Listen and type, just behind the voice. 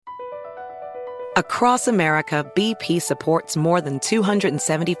Across America, BP supports more than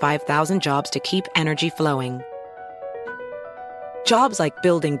 275,000 jobs to keep energy flowing. Jobs like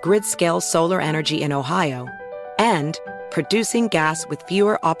building grid-scale solar energy in Ohio and producing gas with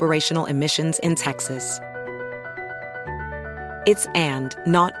fewer operational emissions in Texas. It's and,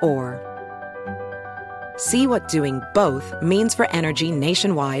 not or. See what doing both means for energy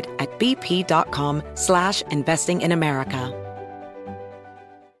nationwide at bp.com/investing in America.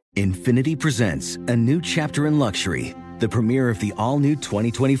 Infiniti presents a new chapter in luxury, the premiere of the all-new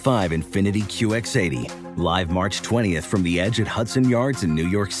 2025 Infiniti QX80, live March 20th from the Edge at Hudson Yards in New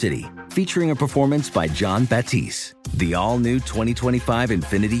York City, featuring a performance by John Batiste. The all-new 2025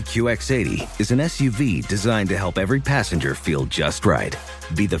 Infiniti QX80 is an SUV designed to help every passenger feel just right.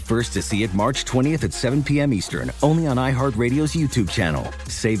 Be the first to see it March 20th at 7 p.m. Eastern, only on iHeartRadio's YouTube channel.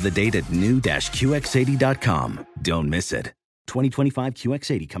 Save the date at new-QX80.com. Don't miss it. 2025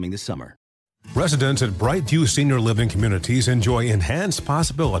 QX80 coming this summer. Residents at Brightview Senior Living Communities enjoy enhanced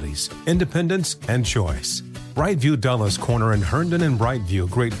possibilities, independence, and choice. Brightview Dulles Corner in Herndon and Brightview,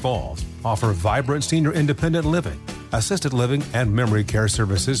 Great Falls, offer vibrant senior independent living, assisted living, and memory care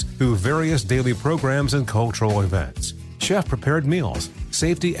services through various daily programs and cultural events. Chef-prepared meals,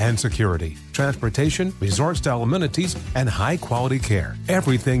 safety and security, transportation, resort-style amenities, and high-quality care.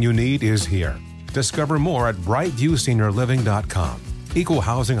 Everything you need is here. Discover more at brightviewseniorliving.com. Equal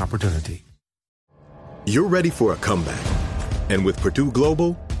housing opportunity. You're ready for a comeback. And with Purdue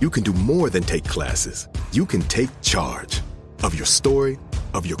Global, you can do more than take classes. You can take charge of your story,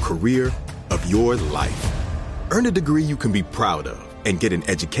 of your career, of your life. Earn a degree you can be proud of and get an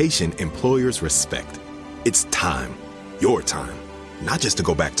education employers respect. It's time, your time, not just to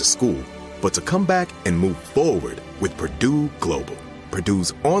go back to school, but to come back and move forward with Purdue Global,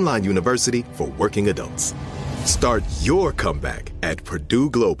 Purdue's online university for working adults. Start your comeback at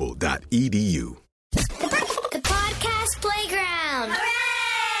purdueglobal.edu. The Podcast Playground.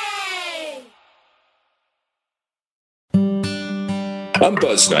 Hooray! I'm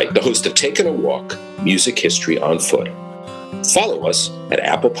Buzz Knight, the host of Taking a Walk, Music History on Foot. Follow us at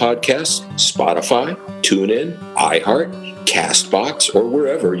Apple Podcasts, Spotify, TuneIn, iHeart, CastBox, or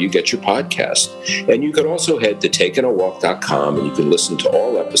wherever you get your podcast. And you can also head to takingawalk.com and you can listen to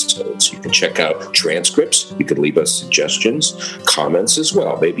all episodes. You can check out transcripts. You can leave us suggestions, comments as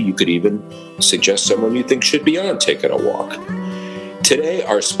well. Maybe you could even suggest someone you think should be on Taking a Walk. Today,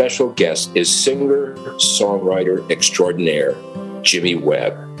 our special guest is singer-songwriter extraordinaire, Jimmy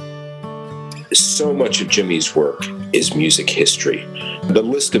Webb. So much of Jimmy's work is music history. The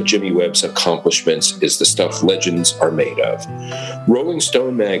list of Jimmy Webb's accomplishments is the stuff legends are made of. Rolling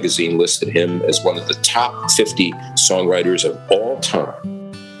Stone magazine listed him as one of the top 50 songwriters of all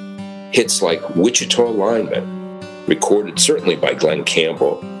time. Hits like Wichita Lineman, recorded certainly by Glenn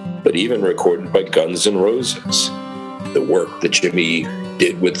Campbell, but even recorded by Guns N' Roses. The work that Jimmy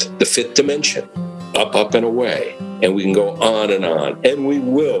did with The Fifth Dimension, Up, Up, and Away. And we can go on, and we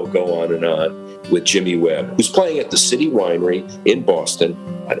will go on and on with Jimmy Webb, who's playing at the City Winery in Boston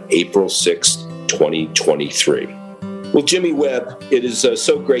on April 6th, 2023. Well, Jimmy Webb, it is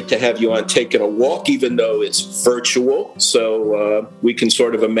so great to have you on Taking a Walk, even though it's virtual. So we can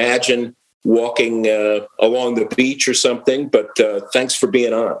sort of imagine walking along the beach or something, but thanks for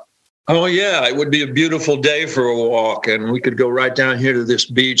being on. Oh, yeah, it would be a beautiful day for a walk, and we could go right down here to this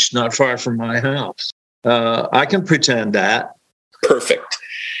beach not far from my house. I can pretend that. Perfect.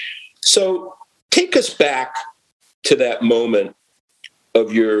 So take us back to that moment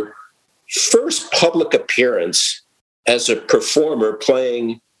of your first public appearance as a performer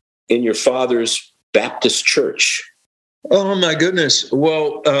playing in your father's Baptist church. Oh, my goodness.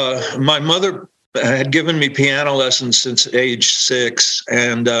 Well, my mother had given me piano lessons since age 6,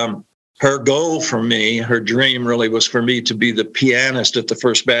 and her goal for me, her dream really was for me to be the pianist at the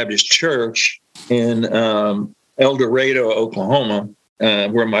First Baptist Church in El Dorado, Oklahoma,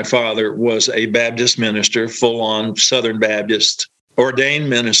 where my father was a Baptist minister, full-on Southern Baptist, ordained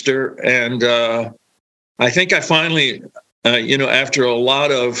minister. And I think I finally, after a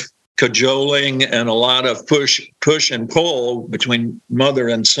lot of cajoling and a lot of push and pull between mother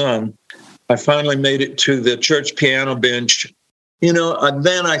and son, I finally made it to the church piano bench.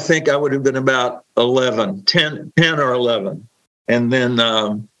 Then I think I would have been about 10 or 11. And then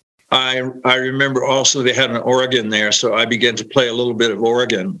I remember also they had an organ there, so I began to play a little bit of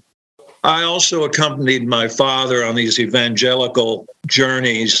organ. I also accompanied my father on these evangelical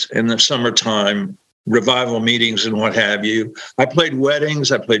journeys in the summertime, revival meetings and what have you. I played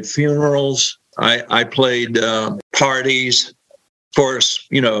weddings, I played funerals, I played parties, of course,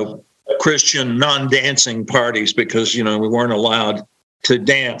 Christian non-dancing parties because, we weren't allowed to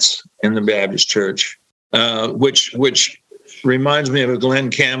dance in the Baptist church, which reminds me of a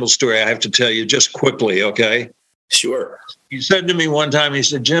Glenn Campbell story I have to tell you just quickly, okay? Sure. He said to me one time, he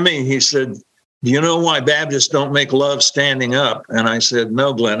said, Jimmy, he said, do you know why Baptists don't make love standing up? And I said,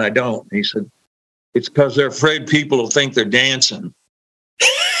 no, Glenn, I don't. He said, it's because they're afraid people will think they're dancing.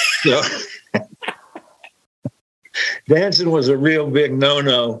 So dancing was a real big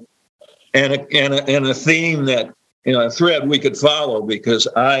no-no, and a theme that, a thread we could follow, because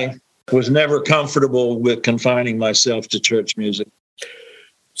I was never comfortable with confining myself to church music.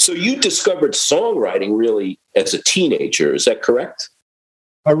 So you discovered songwriting really as a teenager, is that correct?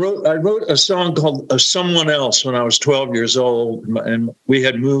 I wrote a song called Someone Else when I was 12 years old, and we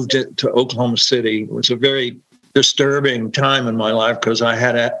had moved it to Oklahoma City. It was a very disturbing time in my life because I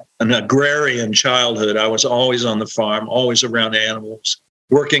had an agrarian childhood. I was always on the farm, always around animals,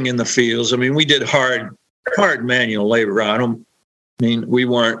 working in the fields. I mean, we did hard manual labor. We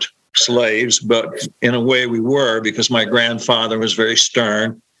weren't slaves, but in a way we were, because my grandfather was very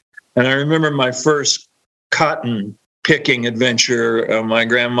stern. And I remember my first cotton picking adventure. My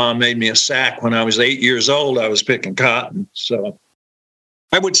grandma made me a sack when I was 8 years old. I was picking cotton. So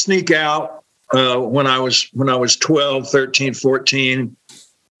I would sneak out when I was 12, 13, 14.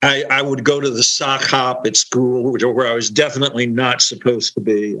 I would go to the sock hop at school, where I was definitely not supposed to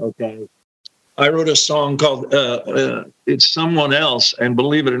be, okay? I wrote a song called It's Someone Else, and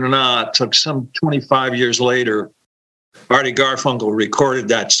believe it or not, it took some 25 years later, Artie Garfunkel recorded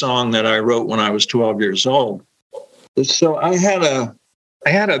that song that I wrote when I was 12 years old. So I had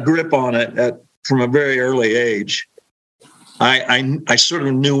a grip on it from a very early age. I sort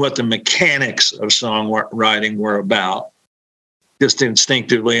of knew what the mechanics of songwriting were about, just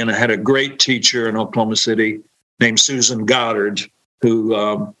instinctively. And I had a great teacher in Oklahoma City named Susan Goddard,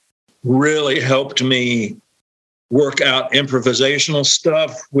 who really helped me work out improvisational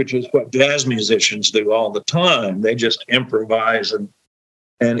stuff, which is what jazz musicians do all the time. They just improvise, and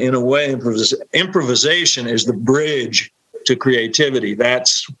in a way, improvisation is the bridge to creativity.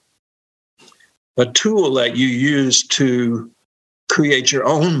 That's a tool that you use to create your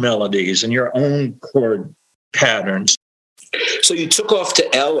own melodies and your own chord patterns. So you took off to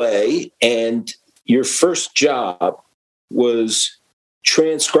LA, and your first job was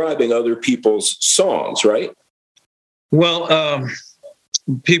transcribing other people's songs, right? Well,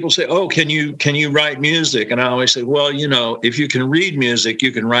 people say, "Oh, can you write music?" And I always say, "Well, if you can read music,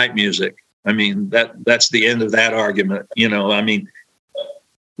 you can write music." I mean, that's the end of that argument. I mean,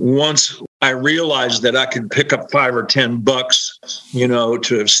 once I realized that I could pick up $5 or $10,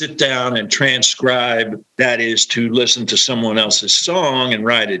 to sit down and transcribe, that is to listen to someone else's song and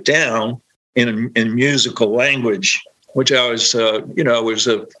write it down in musical language, which I was, was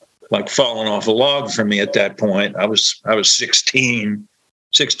like falling off a log for me at that point. I was 16,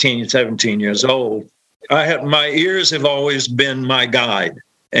 17 years old. My ears have always been my guide.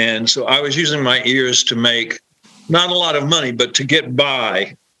 And so I was using my ears to make not a lot of money, but to get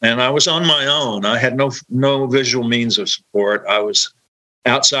by. And I was on my own. I had no visual means of support. I was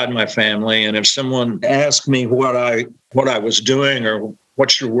outside my family. And if someone asked me what I was doing, or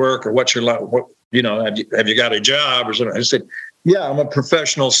what's your work, or what's your life, have you got a job or something, I said, yeah, I'm a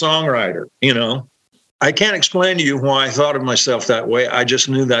professional songwriter. I can't explain to you why I thought of myself that way. I just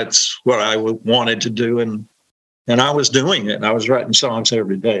knew that's what I wanted to do. And I was doing it. I was writing songs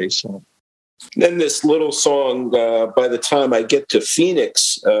every day. So then this little song, By the Time I Get to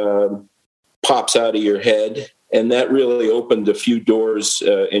Phoenix, pops out of your head. And that really opened a few doors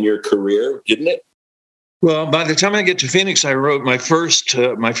in your career, didn't it? Well, by the time I get to Phoenix, I wrote my first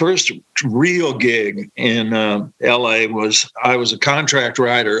real gig in L.A. I was a contract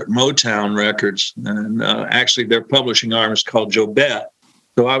writer at Motown Records, and actually their publishing arm is called Joe Bett.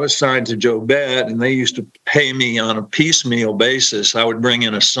 So I was signed to Joe Bett, and they used to pay me on a piecemeal basis. I would bring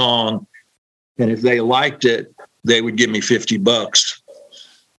in a song, and if they liked it, they would give me $50.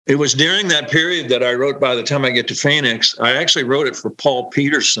 It was during that period that I wrote By the Time I Get to Phoenix. I actually wrote it for Paul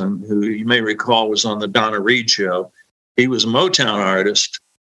Peterson, who you may recall was on the Donna Reed show. He was a Motown artist,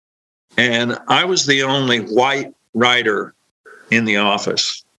 and I was the only white writer in the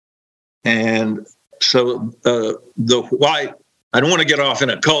office. And so the white, I don't want to get off in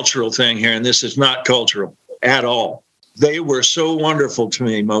a cultural thing here, and this is not cultural at all. They were so wonderful to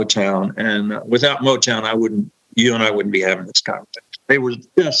me, Motown, and without Motown, you and I wouldn't be having this conversation. They were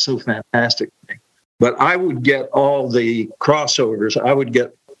just so fantastic to me. But I would get all the crossovers. I would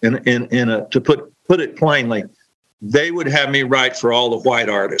get to put it plainly, they would have me write for all the white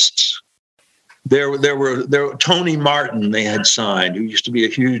artists. There were Tony Martin they had signed, who used to be a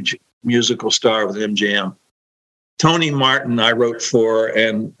huge musical star with MGM. Tony Martin I wrote for,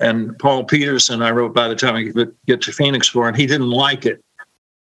 and Paul Peterson I wrote By the Time I Get to Phoenix for, and he didn't like it.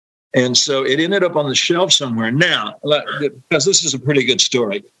 And so it ended up on the shelf somewhere. Now, because this is a pretty good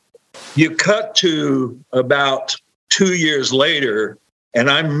story, you cut to about 2 years later, and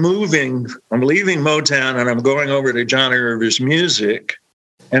I'm leaving Motown, and I'm going over to Johnny Rivers Music.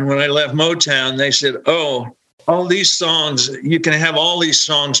 And when I left Motown, they said, oh, all these songs, you can have all these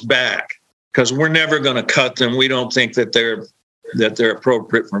songs back because we're never going to cut them. We don't think that they're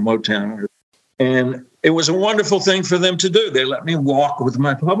appropriate for Motown. And it was a wonderful thing for them to do. They let me walk with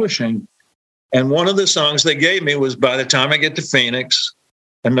my publishing. And one of the songs they gave me was By the Time I Get to Phoenix.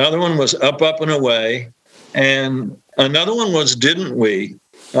 Another one was Up, Up and Away. And another one was Didn't We,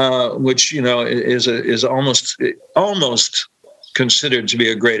 which, is almost considered to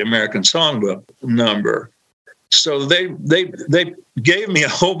be a great American songbook number. So they gave me a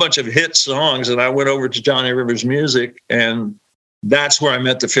whole bunch of hit songs, and I went over to Johnny Rivers Music, and that's where I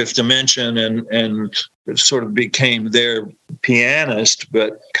met the Fifth Dimension and sort of became their pianist,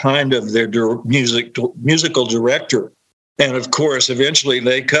 but kind of their musical director. And of course, eventually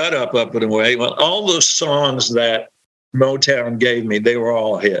they cut Up, Up and Away. Well, all those songs that Motown gave me, they were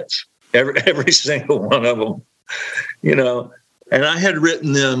all hits. Every single one of them, And I had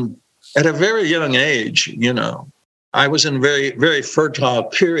written them at a very young age, I was in a very, very fertile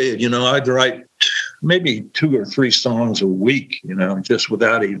period. I'd write maybe 2 or 3 songs a week, just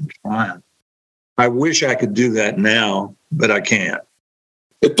without even trying. I wish I could do that now, but I can't.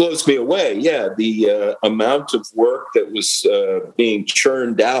 It blows me away. Yeah, the amount of work that was being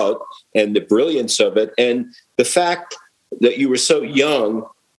churned out and the brilliance of it, and the fact that you were so young,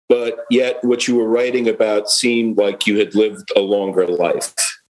 but yet what you were writing about seemed like you had lived a longer life.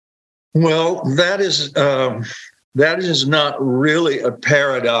 Well, that is not really a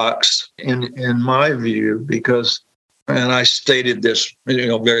paradox in my view, because, and I stated this,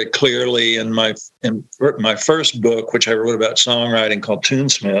 very clearly in my first book, which I wrote about songwriting, called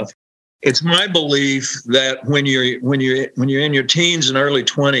Tunesmith. It's my belief that when you're in your teens and early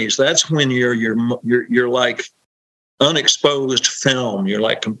 20s, that's when you're like unexposed film. You're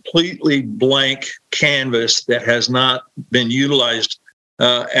like completely blank canvas that has not been utilized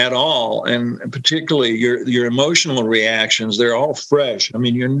at all, and particularly your emotional reactions, they're all fresh. I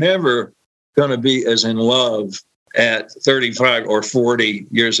mean, you're never going to be as in love at 35 or 40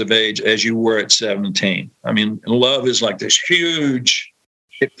 years of age as you were at 17. I mean, love is like this huge,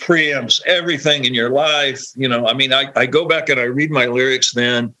 it preempts everything in your life. I go back and I read my lyrics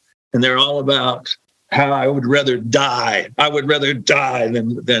then, and they're all about how I would rather die. I would rather die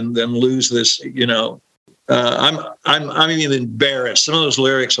than lose this, I'm even embarrassed. Some of those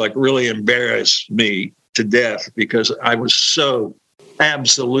lyrics really embarrass me to death because I was so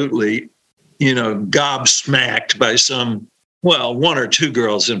absolutely, gobsmacked by one or two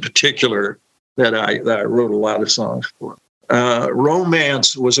girls in particular that I wrote a lot of songs for.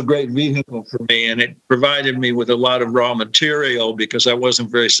 Romance was a great vehicle for me, and it provided me with a lot of raw material because I wasn't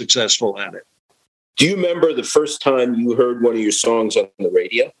very successful at it. Do you remember the first time you heard one of your songs on the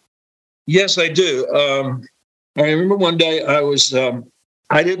radio? Yes, I do. I remember one day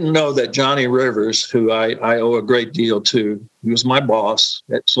I didn't know that Johnny Rivers, who I owe a great deal to, he was my boss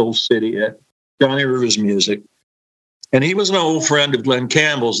at Soul City at Johnny Rivers Music. And he was an old friend of Glenn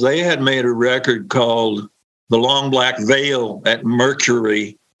Campbell's. They had made a record called The Long Black Veil at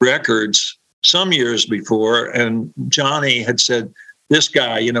Mercury Records some years before. And Johnny had said, this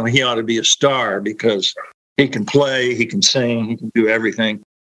guy, he ought to be a star because he can play, he can sing, he can do everything.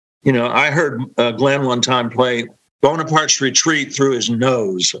 I heard Glenn one time play Bonaparte's Retreat through his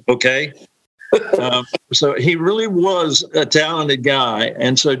nose, okay? So he really was a talented guy.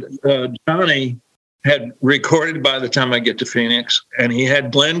 And so Johnny had recorded By the Time I Get to Phoenix, and he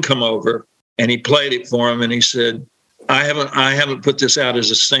had Glenn come over, and he played it for him, and he said, I haven't put this out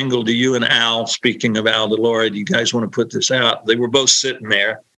as a single. Do you and Al, speaking of Al DeLore, do you guys want to put this out? They were both sitting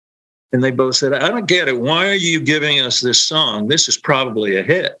there, and they both said, I don't get it. Why are you giving us this song? This is probably a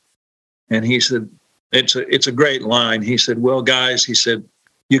hit. And he said, it's a great line. He said, well, guys, he said,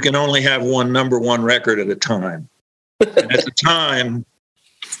 you can only have one number one record at a time. And at the time,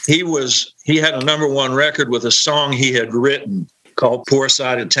 he had a number one record with a song he had written called Poor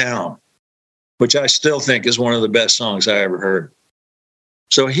Side of Town, which I still think is one of the best songs I ever heard.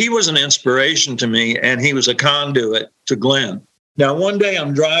 So he was an inspiration to me, and he was a conduit to Glenn. Now, one day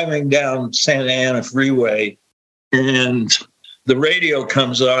I'm driving down Santa Ana Freeway, and the radio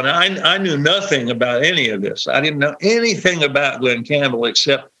comes on. I knew nothing about any of this. I didn't know anything about Glenn Campbell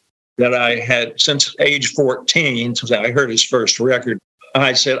except that I had, since age 14, since I heard his first record,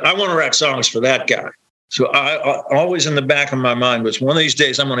 I said, I want to write songs for that guy. So I always in the back of my mind was, one of these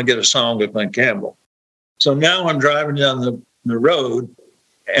days I'm going to get a song with Glenn Campbell. So now I'm driving down the road,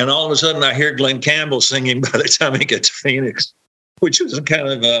 and all of a sudden I hear Glenn Campbell singing by the time he gets to Phoenix, which was kind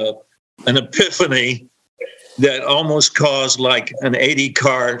of an epiphany that almost caused like an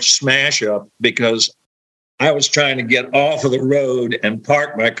 80-car smash up, because I was trying to get off of the road and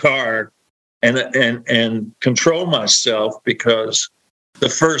park my car and control myself, because the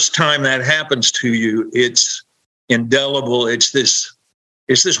first time that happens to you, it's indelible. It's this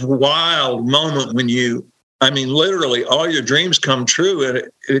wild moment when literally all your dreams come true. And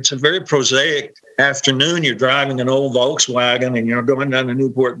it's a very prosaic afternoon. You're driving an old Volkswagen and you're going down to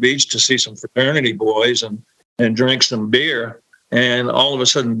Newport Beach to see some fraternity boys and drink some beer. And all of a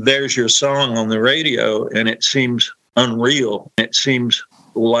sudden there's your song on the radio, and it seems unreal. It seems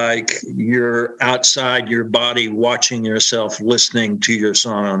like you're outside your body watching yourself listening to your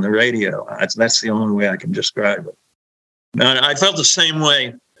song on the radio. That's the only way I can describe it. And I felt the same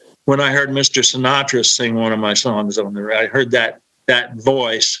way when I heard Mr. Sinatra sing one of my songs on the radio. I heard that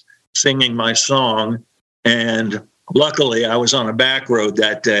voice singing my song, and luckily I was on a back road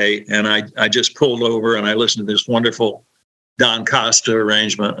that day, and I just pulled over and I listened to this wonderful Don Costa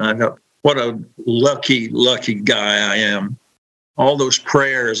arrangement. And I thought, what a lucky, lucky guy I am. All those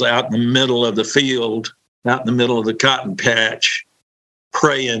prayers out in the middle of the field, out in the middle of the cotton patch,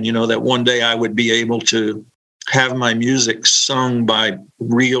 praying, that one day I would be able to have my music sung by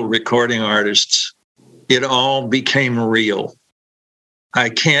real recording artists. It all became real. I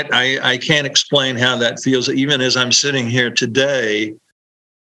can't explain how that feels. Even as I'm sitting here today,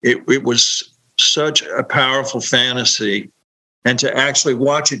 it was such a powerful fantasy. And to actually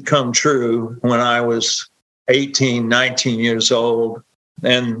watch it come true when I was 18, 19 years old,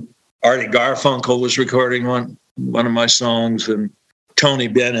 and Artie Garfunkel was recording one of my songs, and Tony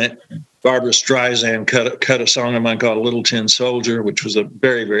Bennett, Barbara Streisand cut a song of mine called Little Tin Soldier, which was a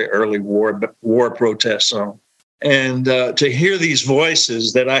very, very early war protest song. And to hear these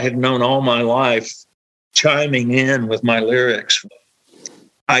voices that I had known all my life chiming in with my lyrics,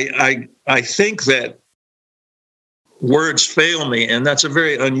 I think that words fail me, and that's a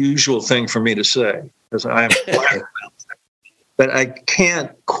very unusual thing for me to say, because I am but I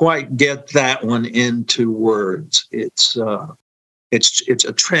can't quite get that one into words. It's a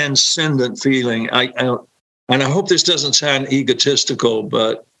transcendent feeling. And I hope this doesn't sound egotistical,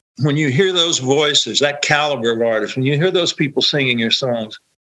 but when you hear those voices, that caliber of artists, when you hear those people singing your songs,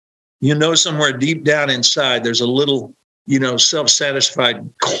 somewhere deep down inside there's a little, self-satisfied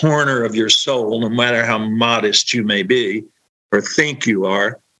corner of your soul, no matter how modest you may be or think you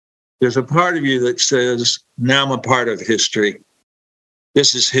are. There's a part of you that says, now I'm a part of history.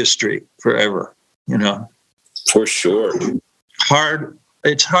 This is history forever, For sure.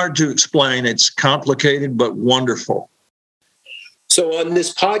 It's hard to explain. It's complicated, but wonderful. So on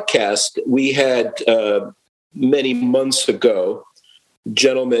this podcast, we had many months ago, a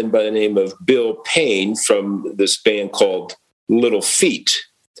gentleman by the name of Bill Payne from this band called Little Feat.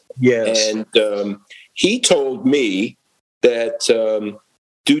 Yes. And he told me that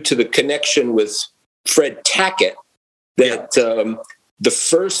due to the connection with Fred Tackett, that the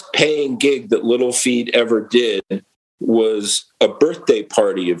first paying gig that Little Feat ever did was a birthday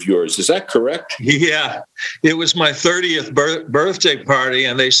party of yours. Is that correct? Yeah, it was my 30th birthday party,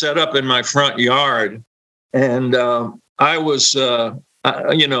 and they set up in my front yard. And I was,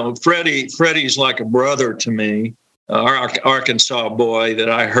 Freddie's like a brother to me, our Arkansas boy that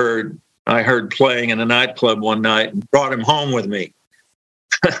I heard playing in a nightclub one night, and brought him home with me,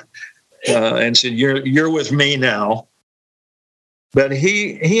 and said, "You're with me now." But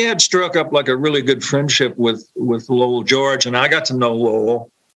he had struck up like a really good friendship with Lowell George, and I got to know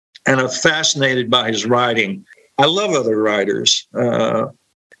Lowell, and I'm fascinated by his writing. I love other writers.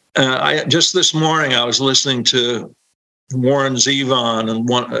 Just this morning I was listening to Warren Zevon, and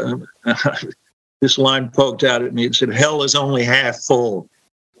this line poked out at me. It said, "Hell is only half full,"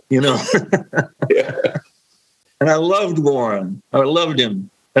 Yeah. And I loved Warren. I loved him.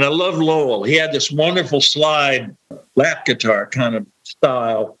 And I loved Lowell. He had this wonderful slide lap guitar kind of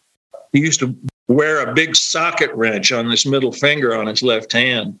style. He used to wear a big socket wrench on this middle finger on his left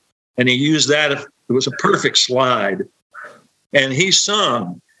hand. And he used that. It was a perfect slide. And he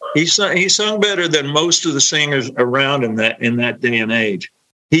sung. He sung better than most of the singers around in that day and age.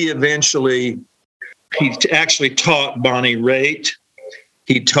 He actually taught Bonnie Raitt.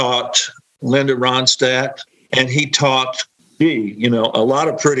 He taught Linda Ronstadt. And he taught a lot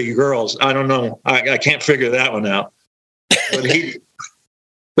of pretty girls. I don't know. I can't figure that one out.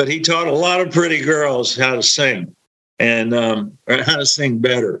 But he taught a lot of pretty girls how to sing, and how to sing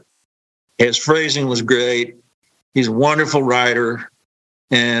better. His phrasing was great. He's a wonderful writer.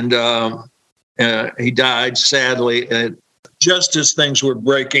 And he died, sadly, just as things were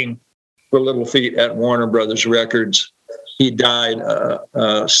breaking for Little Feat at Warner Brothers Records. He died,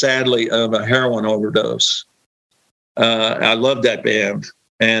 sadly, of a heroin overdose. I love that band.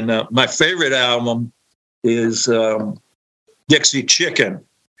 And my favorite album is Dixie Chicken.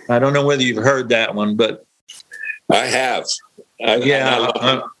 I don't know whether you've heard that one, but I have.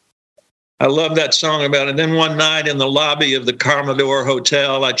 I love that song about it. Then one night in the lobby of the Commodore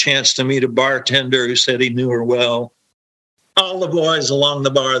Hotel, I chanced to meet a bartender who said he knew her well. All the boys along the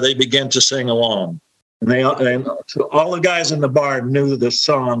bar, they began to sing along. And so all the guys in the bar knew the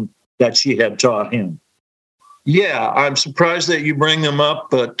song that she had taught him. Yeah, I'm surprised that you bring them up,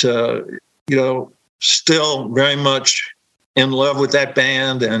 but, still very much in love with that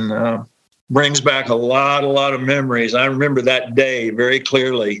band and brings back a lot of memories. I remember that day very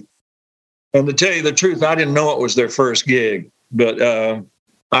clearly. And to tell you the truth, I didn't know it was their first gig, but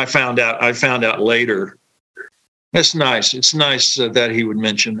I found out later. That's nice. It's nice that he would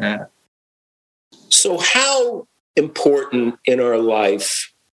mention that. So how important in our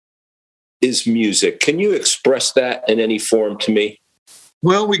life is music? Can you express that in any form to me?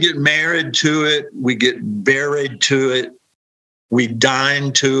 Well, we get married to it. We get buried to it. We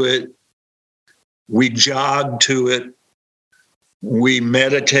dine to it. We jog to it. We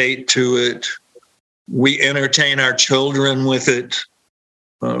meditate to it. We entertain our children with it.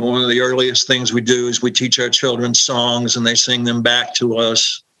 One of the earliest things we do is we teach our children songs and they sing them back to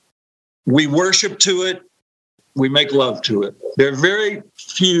us. We worship to it. We make love to it. There are very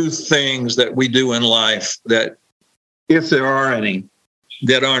few things that we do in life that, if there are any,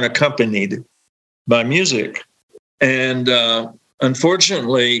 that aren't accompanied by music. And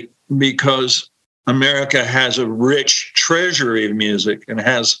unfortunately, because America has a rich treasury of music and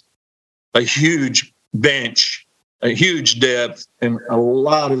has a huge bench, a huge depth, and a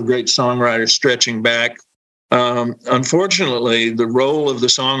lot of great songwriters stretching back. Unfortunately, the role of the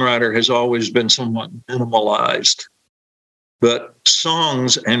songwriter has always been somewhat minimalized. But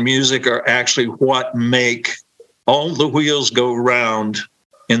songs and music are actually what make all the wheels go round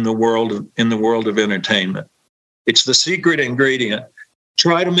in the world of entertainment. It's the secret ingredient.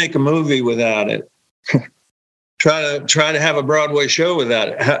 Try to make a movie without it. Try to have a Broadway show without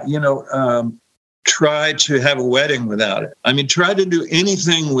it. Try to have a wedding without it. I mean, try to do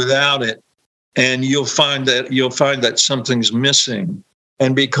anything without it, and you'll find that something's missing.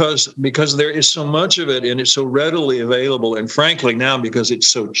 And because there is so much of it and it's so readily available, and frankly now because it's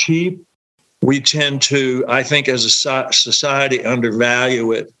so cheap, we tend to, I think, as a society,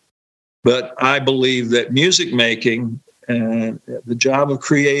 undervalue it. But I believe that music making and the job of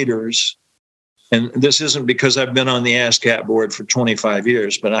creators, and this isn't because I've been on the ASCAP board for 25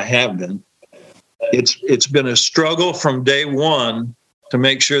 years, but I have been. It's been a struggle from day one to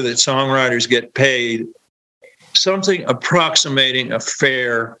make sure that songwriters get paid something approximating a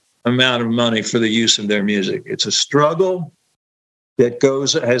fair amount of money for the use of their music. It's a struggle that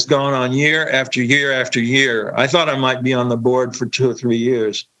has gone on year after year after year. I thought I might be on the board for 2 or 3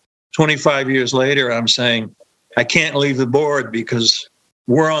 years. 25 years later, I'm saying, I can't leave the board because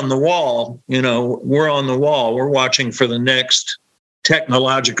we're on the wall. We're on the wall. We're watching for the next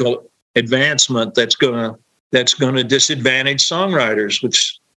technological advancement that's going to disadvantage songwriters,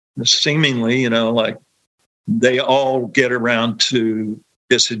 which seemingly, like they all get around to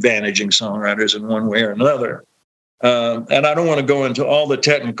disadvantaging songwriters in one way or another. And I don't want to go into all the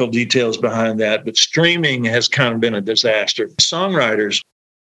technical details behind that, but streaming has kind of been a disaster for songwriters.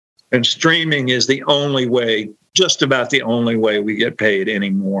 And streaming is the only way, just about the only way we get paid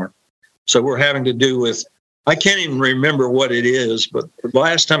anymore. So we're having to do with, I can't even remember what it is, but the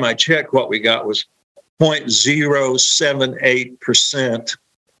last time I checked, what we got was 0.078%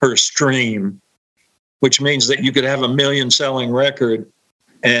 per stream, which means that you could have a million-selling record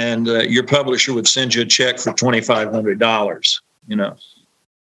and your publisher would send you a check for $2,500.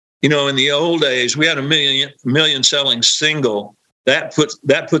 In the old days, we had a million-selling single. That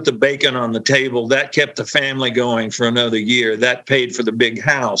put the bacon on the table. That kept the family going for another year. That paid for the big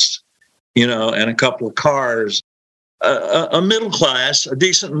house, and a couple of cars. A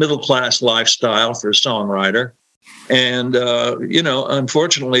decent middle class lifestyle for a songwriter. And,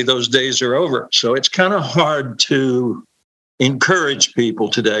 unfortunately, those days are over. So it's kind of hard to encourage people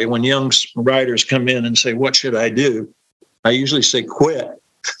today. When young writers come in and say, what should I do? I usually say, quit.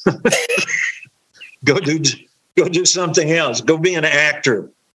 Go do something else. Go be an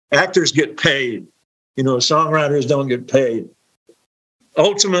actor. Actors get paid. Songwriters don't get paid.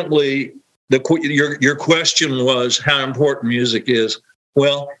 Ultimately, your question was how important music is.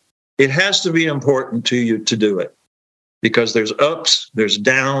 Well, it has to be important to you to do it, because there's ups, there's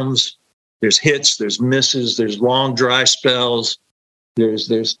downs, there's hits, there's misses, there's long dry spells,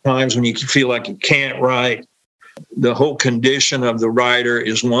 there's times when you feel like you can't write. The whole condition of the writer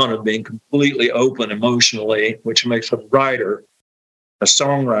is one of being completely open emotionally, which makes a writer a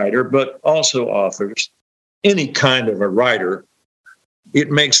songwriter, but also authors, any kind of a writer. It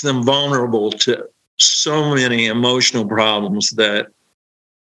makes them vulnerable to so many emotional problems that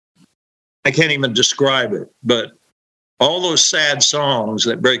I can't even describe it. But all those sad songs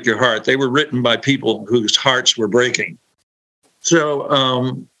that break your heart, they were written by people whose hearts were breaking.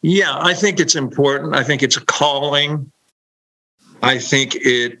 So, yeah, I think it's important. I think it's a calling. I think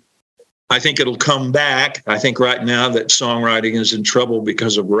it'll come back. I think right now that songwriting is in trouble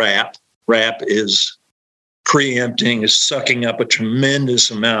because of rap. Rap is preempting, is sucking up a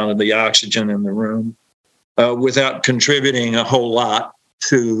tremendous amount of the oxygen in the room without contributing a whole lot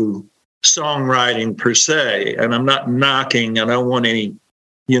to songwriting per se. And I'm not knocking, I don't want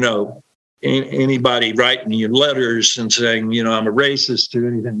anybody writing you letters and saying, I'm a racist or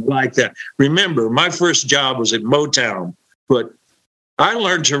anything like that. Remember, my first job was at Motown, but I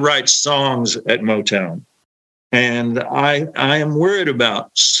learned to write songs at Motown. And I am worried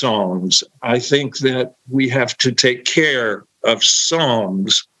about songs. I think that we have to take care of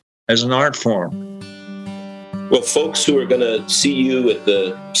songs as an art form. Well, folks who are going to see you at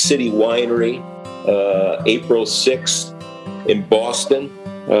the City Winery April 6th in Boston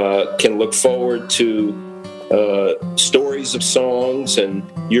can look forward to stories of songs and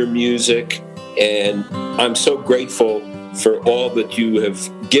your music. And I'm so grateful for all that you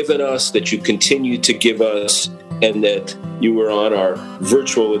have given us, that you continue to give us, and that you were on our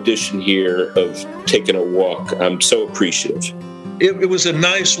virtual edition here of Taking a Walk. I'm so appreciative. It was a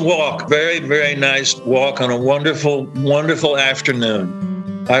nice walk, very, very nice walk on a wonderful, wonderful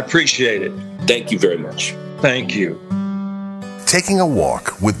afternoon. I appreciate it. Thank you very much. Thank you. Taking a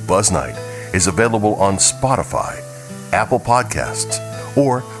Walk with Buzz Knight is available on Spotify, Apple Podcasts,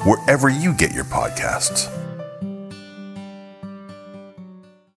 or wherever you get your podcasts.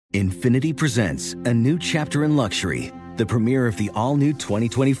 Infiniti presents a new chapter in luxury, the premiere of the all-new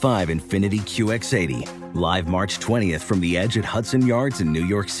 2025 Infiniti QX80, live March 20th from the Edge at Hudson Yards in New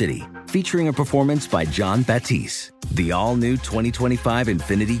York City, featuring a performance by John Batiste. The all-new 2025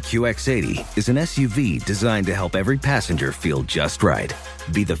 Infiniti QX80 is an SUV designed to help every passenger feel just right.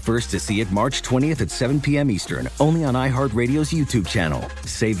 Be the first to see it March 20th at 7 p.m. Eastern, only on iHeartRadio's YouTube channel.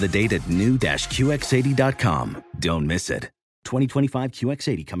 Save the date at new-QX80.com. Don't miss it. 2025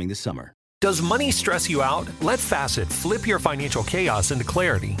 QX80 coming this summer. Does money stress you out? Let Facet flip your financial chaos into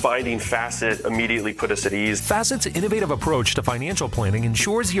clarity. Finding Facet immediately put us at ease. Facet's innovative approach to financial planning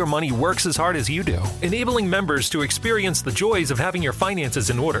ensures your money works as hard as you do, enabling members to experience the joys of having your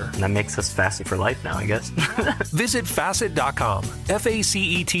finances in order. And that makes us Facet for life now, I guess. Visit Facet.com,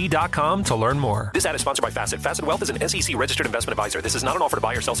 FACET.com to learn more. This ad is sponsored by Facet. Facet Wealth is an SEC registered investment advisor. This is not an offer to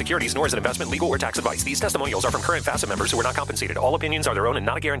buy or sell securities, nor is it investment, legal, or tax advice. These testimonials are from current Facet members who are not compensated. All opinions are their own and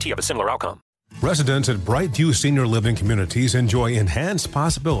not a guarantee of a similar outcome. Residents at Brightview Senior Living Communities enjoy enhanced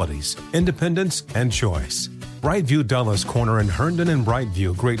possibilities, independence, and choice. Brightview Dulles Corner in Herndon and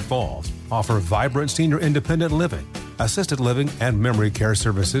Brightview, Great Falls, offer vibrant senior independent living, assisted living, and memory care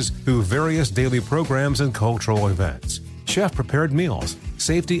services through various daily programs and cultural events. Chef-prepared meals,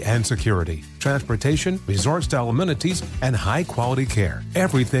 safety and security, transportation, resort-style amenities, and high-quality care.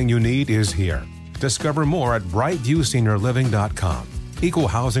 Everything you need is here. Discover more at brightviewseniorliving.com. Equal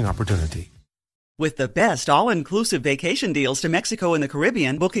housing opportunity. With the best all-inclusive vacation deals to Mexico and the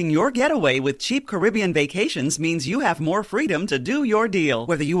Caribbean, booking your getaway with Cheap Caribbean Vacations means you have more freedom to do your deal.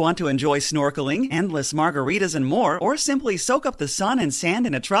 Whether you want to enjoy snorkeling, endless margaritas, and more, or simply soak up the sun and sand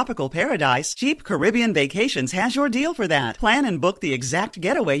in a tropical paradise, Cheap Caribbean Vacations has your deal for that. Plan and book the exact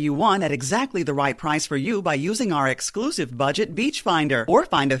getaway you want at exactly the right price for you by using our exclusive budget Beach Finder, or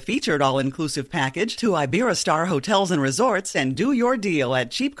find a featured all-inclusive package to Iberostar Hotels and Resorts and do your deal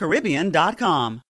at cheapcaribbean.com.